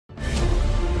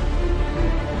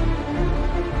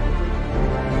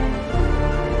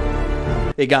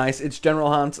Hey guys, it's General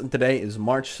Hans, and today is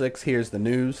March 6th. Here's the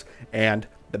news and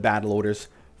the battle orders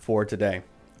for today.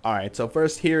 Alright, so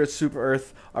first here is Super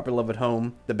Earth, our beloved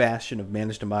home, the bastion of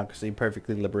managed democracy,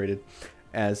 perfectly liberated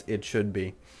as it should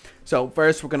be. So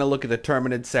first we're going to look at the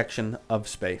Terminid section of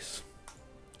space.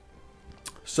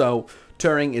 So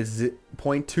Turing is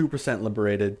 0.2%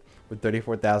 liberated with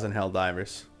 34,000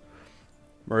 Helldivers.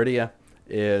 Meridia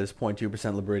is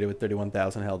 0.2% liberated with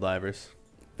 31,000 Helldivers.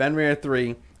 Fenrir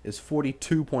 3 is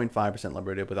 42.5%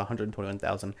 liberated with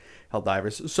 121,000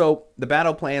 Helldivers. So the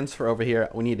battle plans for over here,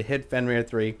 we need to hit Fenrir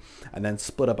 3 and then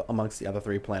split up amongst the other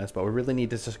 3 planets. But we really need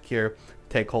to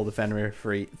take hold of Fenrir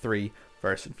 3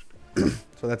 first.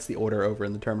 So that's the order over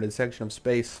in the Terminated section of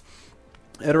space.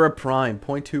 Edera Prime,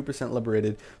 0.2%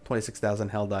 liberated, 26,000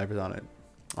 Helldivers on it.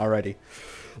 Alrighty.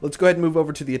 Let's go ahead and move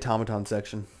over to the Automaton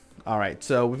section. Alright,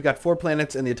 so we've got 4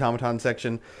 planets in the Automaton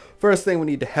section. First thing, we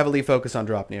need to heavily focus on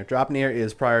Dropnir. Dropnir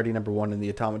is priority number 1 in the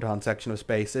Automaton section of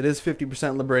space. It is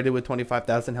 50% liberated with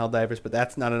 25,000 Helldivers, but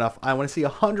that's not enough. I want to see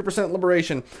 100%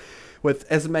 liberation with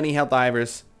as many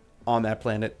Helldivers on that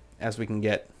planet as we can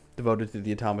get devoted to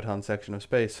the Automaton section of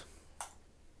space.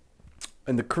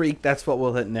 And the Creek, that's what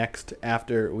we'll hit next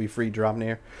after we free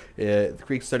Dropnir. The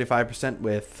Creek's 35%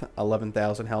 with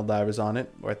 11,000 Helldivers on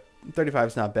it, or 35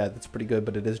 is not bad. That's pretty good,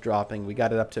 but it is dropping. We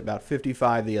got it up to about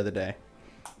 55 the other day.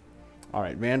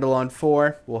 Alright, Vandal on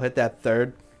 4. We'll hit that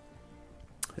third.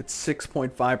 It's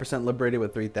 6.5% liberated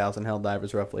with 3,000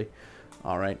 Helldivers roughly.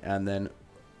 Alright, and then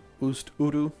Ust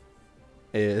Uru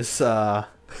is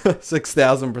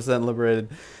 6,000% liberated.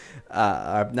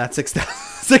 Not 6,000.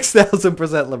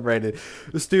 6,000% liberated.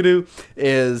 Ustudu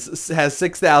has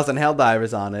 6,000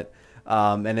 Helldivers on it.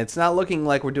 And it's not looking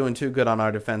like we're doing too good on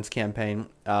our defense campaign.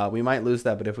 We might lose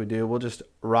that, but if we do, we'll just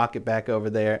rock it back over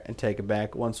there and take it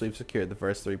back once we've secured the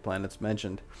first 3 planets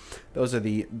mentioned. Those are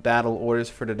the battle orders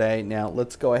for today. Now,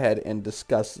 let's go ahead and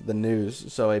discuss the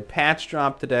news. So, a patch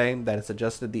dropped today that has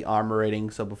adjusted the armor rating.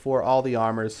 So, before all the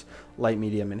armors, light,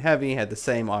 medium, and heavy, had the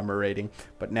same armor rating,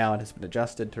 but now it has been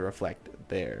adjusted to reflect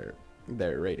their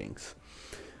ratings.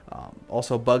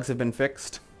 Also, bugs have been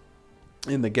fixed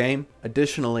in the game.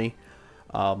 Additionally,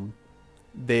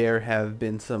 there have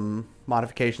been some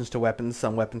modifications to weapons.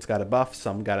 Some weapons got a buff,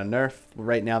 some got a nerf.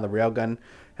 Right now the railgun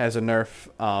has a nerf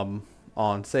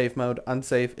on safe mode.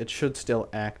 Unsafe, it should still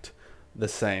act the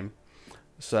same.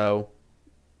 So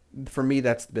for me,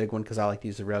 that's the big one because I like to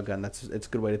use the railgun. It's a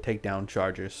good way to take down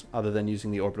chargers other than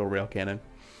using the orbital rail cannon.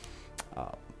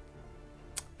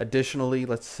 Additionally,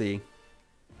 let's see.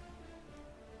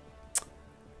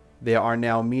 There are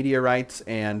now meteorites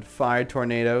and fire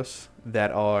tornadoes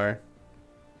that are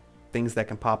things that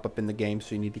can pop up in the game,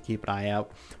 so you need to keep an eye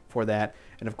out for that.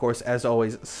 And of course, as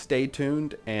always, stay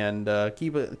tuned and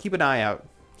keep an eye out.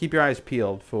 Keep your eyes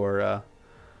peeled for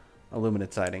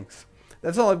Illuminate sightings.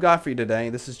 That's all I've got for you today.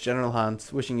 This is General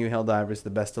Hans wishing you Helldivers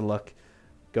the best of luck.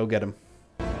 Go get 'em.